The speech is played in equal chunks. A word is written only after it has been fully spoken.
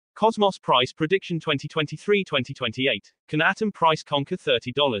Cosmos Price Prediction 2023-2028. Can atom price conquer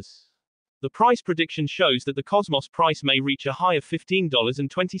 $30? The price prediction shows that the Cosmos price may reach a high of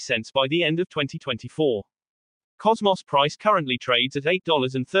 $15.20 by the end of 2024. Cosmos price currently trades at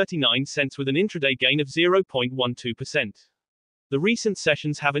 $8.39 with an intraday gain of 0.12%. The recent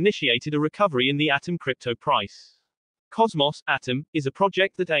sessions have initiated a recovery in the Atom crypto price. Cosmos, Atom, is a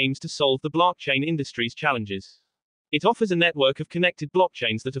project that aims to solve the blockchain industry's challenges. It offers a network of connected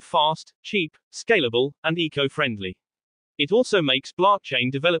blockchains that are fast, cheap, scalable, and eco-friendly. It also makes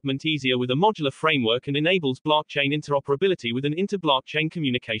blockchain development easier with a modular framework and enables blockchain interoperability with an inter-blockchain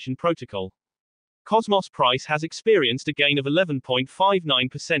communication protocol. Cosmos price has experienced a gain of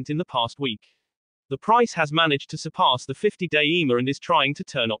 11.59% in the past week. The price has managed to surpass the 50-day EMA and is trying to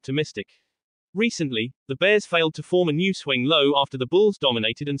turn optimistic. Recently, the bears failed to form a new swing low after the bulls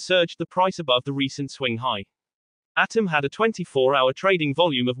dominated and surged the price above the recent swing high. Atom had a 24-hour trading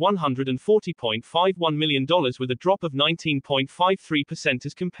volume of $140.51 million with a drop of 19.53%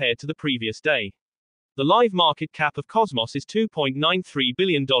 as compared to the previous day. The live market cap of Cosmos is $2.93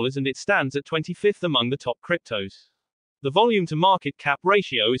 billion and it stands at 25th among the top cryptos. The volume to market cap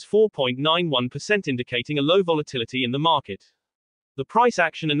ratio is 4.91%, indicating a low volatility in the market. The price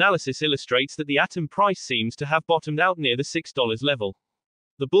action analysis illustrates that the Atom price seems to have bottomed out near the $6 level.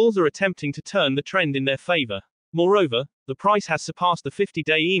 The bulls are attempting to turn the trend in their favor. Moreover, the price has surpassed the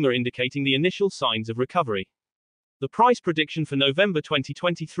 50-day EMA, indicating the initial signs of recovery. The price prediction for November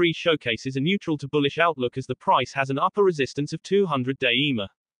 2023 showcases a neutral to bullish outlook as the price has an upper resistance of 200-day EMA.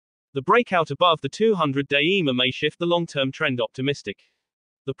 The breakout above the 200-day EMA may shift the long-term trend optimistic.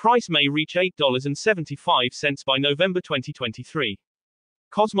 The price may reach $8.75 by November 2023.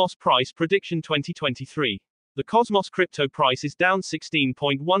 Cosmos Price Prediction 2023. The Cosmos crypto price is down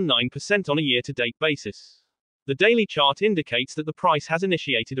 16.19% on a year-to-date basis. The daily chart indicates that the price has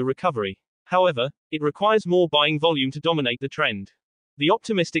initiated a recovery. However, it requires more buying volume to dominate the trend. The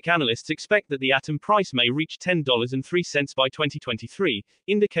optimistic analysts expect that the Atom price may reach $10.03 by 2023,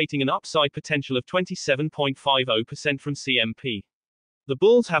 indicating an upside potential of 27.50% from CMP. The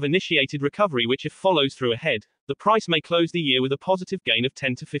bulls have initiated recovery which, if follows through ahead, the price may close the year with a positive gain of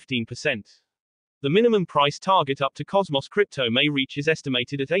 10 to 15%. The minimum price target up to Cosmos crypto may reach is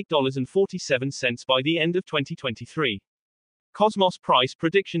estimated at $8.47 by the end of 2023. Cosmos Price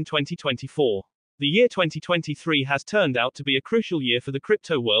Prediction 2024. The year 2023 has turned out to be a crucial year for the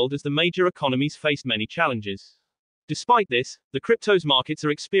crypto world as the major economies faced many challenges. Despite this, the cryptos markets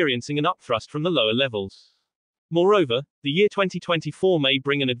are experiencing an upthrust from the lower levels. Moreover, the year 2024 may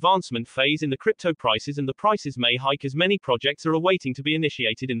bring an advancement phase in the crypto prices and the prices may hike as many projects are awaiting to be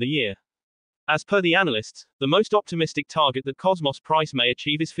initiated in the year. As per the analysts, the most optimistic target that Cosmos price may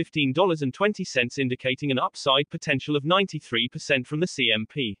achieve is $15.20, indicating an upside potential of 93% from the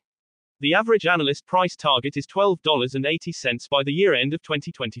CMP. The average analyst price target is $12.80 by the year end of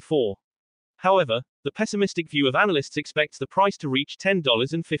 2024. However, the pessimistic view of analysts expects the price to reach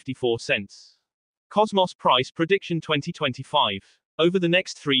 $10.54. Cosmos Price Prediction 2025. Over the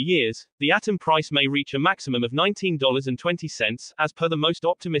next 3 years, the Atom price may reach a maximum of $19.20, as per the most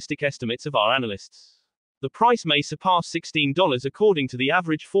optimistic estimates of our analysts. The price may surpass $16 according to the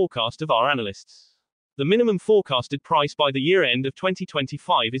average forecast of our analysts. The minimum forecasted price by the year end of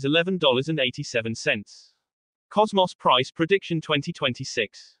 2025 is $11.87. Cosmos Price Prediction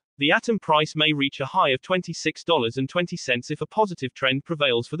 2026. The Atom price may reach a high of $26.20 if a positive trend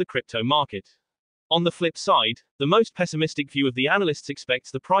prevails for the crypto market. On the flip side, the most pessimistic view of the analysts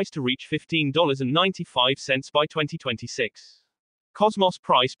expects the price to reach $15.95 by 2026. Cosmos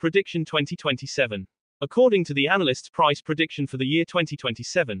Price Prediction 2027. According to the analysts' price prediction for the year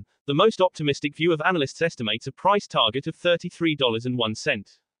 2027, the most optimistic view of analysts estimates a price target of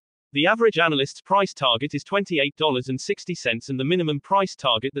 $33.01. The average analyst's price target is $28.60 and the minimum price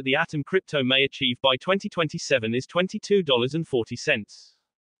target that the Atom crypto may achieve by 2027 is $22.40.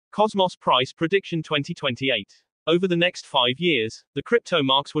 Cosmos Price Prediction 2028. Over the next 5 years, the crypto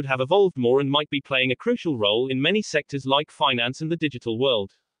markets would have evolved more and might be playing a crucial role in many sectors like finance and the digital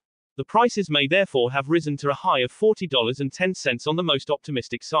world. The prices may therefore have risen to a high of $40.10 on the most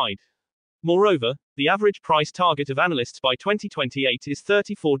optimistic side. Moreover, the average price target of analysts by 2028 is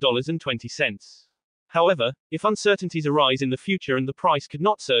 $34.20. However, if uncertainties arise in the future and the price could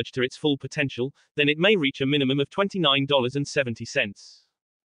not surge to its full potential, then it may reach a minimum of $29.70.